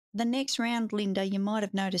the next round, Linda, you might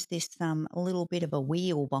have noticed this little bit of a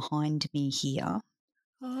wheel behind me here.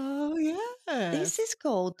 Oh, This yes. is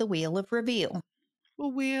called the Wheel of Reveal. A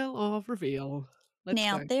wheel of reveal. Let's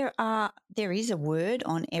Now go. there is a word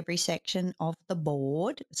on every section of the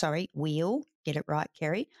board. Sorry, wheel. Get it right,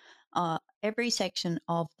 Kerry. Every section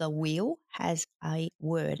of the wheel has a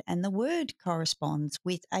word, and the word corresponds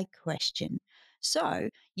with a question. So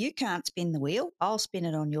you can't spin the wheel. I'll spin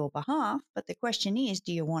it on your behalf. But the question is,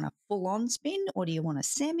 do you want a full on spin or do you want a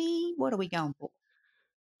semi? What are we going for?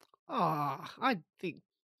 I think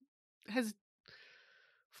has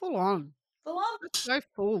full on. Full on. Let's go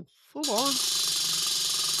full on.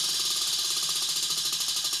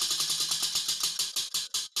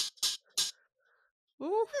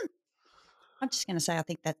 Ooh. I'm just going to say I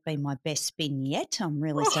think that's been my best spin yet. I'm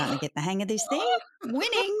really starting to get the hang of this thing.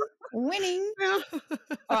 Winning, winning. All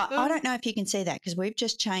right, I don't know if you can see that because we've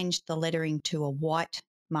just changed the lettering to a white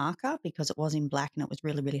marker because it was in black and it was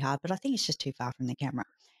really, really hard, but I think it's just too far from the camera.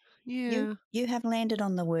 You Yeah. you have landed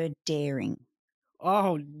on the word daring.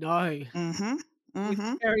 Oh, no. Mm-hmm. With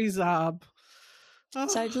Mm-hmm. Terry Zarb. So,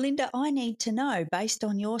 Oh, Linda, I need to know, based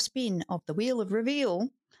on your spin of the Wheel of Reveal,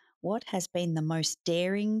 what has been the most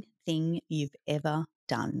daring thing you've ever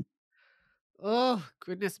done? oh,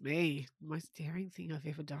 goodness me. Most daring thing I've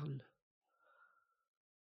ever done.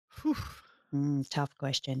 Whew. Tough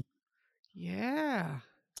question. Yeah.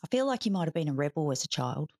 I feel like you might have been a rebel as a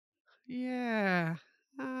child. Yeah.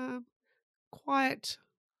 Um, quiet,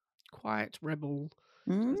 quiet rebel.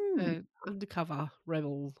 Just Mm. an undercover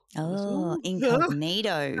rebel Oh, little.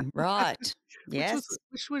 incognito. Right. Which was Yes.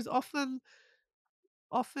 which was often,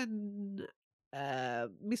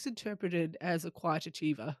 misinterpreted as a quiet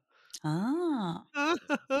achiever. Ah,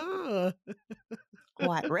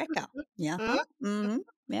 quite wrecker. Yeah. Mm-hmm.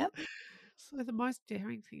 Yep. So the most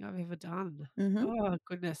daring thing I've ever done. Mm-hmm. Oh,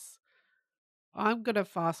 goodness. I'm gonna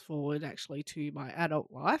fast forward actually to my adult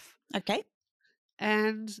life, Okay.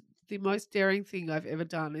 and the most daring thing I've ever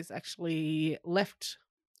done is actually left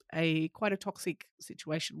a quite a toxic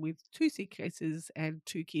situation with 2 suitcases and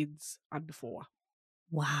 2 kids under 4.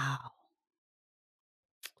 Wow.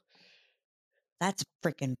 That's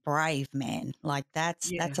freaking brave, man. Like Yeah,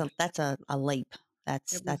 that's a leap. it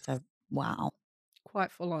was That's a wow.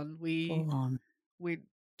 quite full on. We Full on. went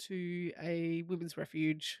to a women's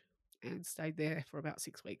refuge and stayed there for about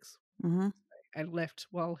 6 weeks Mm-hmm. and left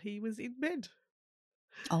while he was in bed.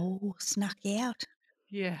 Oh, snuck out.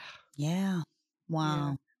 Yeah, Yeah. yeah,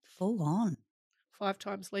 Wow. Full on. 5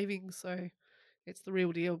 times leaving, so it's the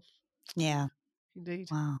real deal Yeah. indeed.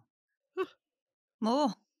 Wow.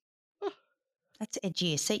 Oh, Oh, that's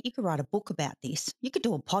edgy. See, you could write a book about this. You could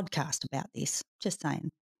do a podcast about this. Just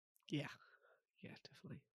saying. yeah, yeah,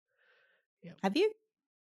 definitely. Yep. Have you?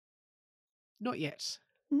 Not yet.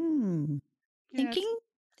 Hmm. Yeah, it's Thinking?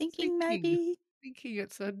 Thinking thinking maybe? thinking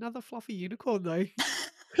it's another fluffy unicorn though.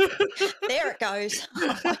 There it goes.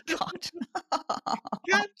 Oh my God.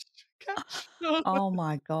 Catch, catch. Oh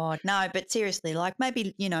my God. No, but seriously, like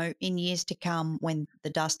maybe, in years to come when the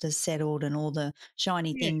dust has settled and all the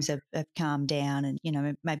shiny Yeah, things have calmed down and,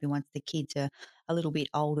 maybe once the kids are a little bit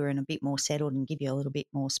older and a bit more settled and give you a little bit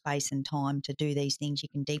more space and time to do these things, you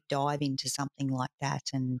can deep dive into something like that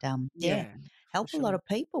and, yeah, yeah, for help a lot sure. of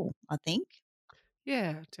people, I think.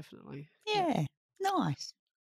 Yeah, definitely. Yep. Yeah. Nice.